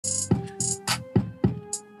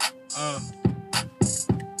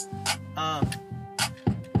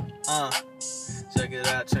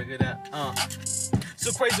Check it out.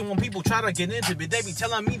 So crazy when people try to get into it. They be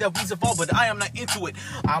telling me that we's evolved, but I am not into it.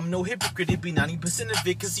 I'm no hypocrite, it be 90% of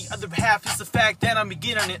it, cause the other half is the fact that I'm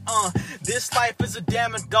beginning it. This life is a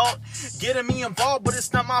damn adult, getting me involved, but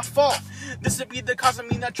it's not my fault. This would be the cause of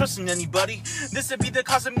me not trusting anybody. This would be the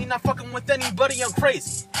cause of me not fucking with anybody. I'm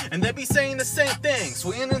crazy, and they be saying the same thing.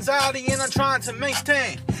 Sweating anxiety and I'm trying to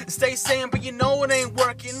maintain. Stay sane, but you know it ain't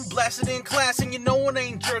working. Blasted in class and you know it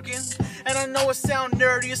ain't jerking. And I know it sound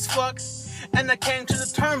nerdy as fuck, and I came to the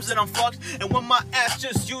terms that I'm fucked. And when my ass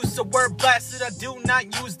just used the word blasted, I do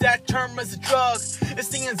not use that term as a drug. It's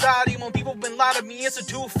the anxiety when people been lied to me. It's a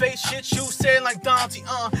two-faced shit you say like Dante.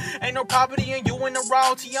 Ain't no property and you ain't no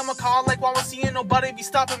royalty. I'ma call like while we're seeing nobody be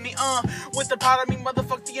stopping me. With the part of me,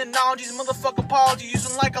 motherfuck the analogies, motherfuck apologies.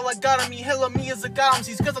 Using like a lobotomy, hell of me as a god.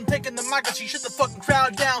 Cause I'm taking the mic and she shut the fucking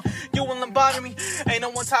crowd down. You will embody me. Ain't no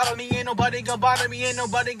one title me, ain't nobody gonna bother me. Ain't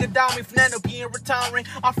nobody gonna down me. Fernando P and retiring.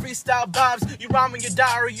 I freestyle vibes. You rhyme in your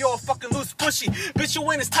diary, you're a fucking loose pushy. Bitch,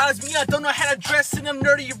 you ain't as tight as me, I don't know how to dress, and I'm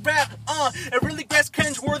nerdy rap. It really gets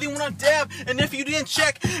cringe-worthy when I'm dab. And if you didn't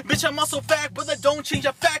check, bitch, I'm also fat, but that don't change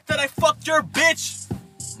the fact that I fucked your bitch.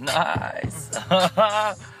 Nice.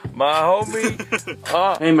 My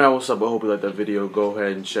homie. Hey man, what's up? I hope you liked that video. Go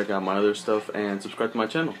ahead and check out my other stuff and subscribe to my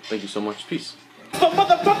channel. Thank you so much. Peace. What's my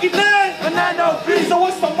motherfucking name? Fernando P. So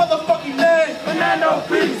what's my motherfucking name? Fernando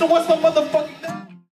P. So what's my motherfucking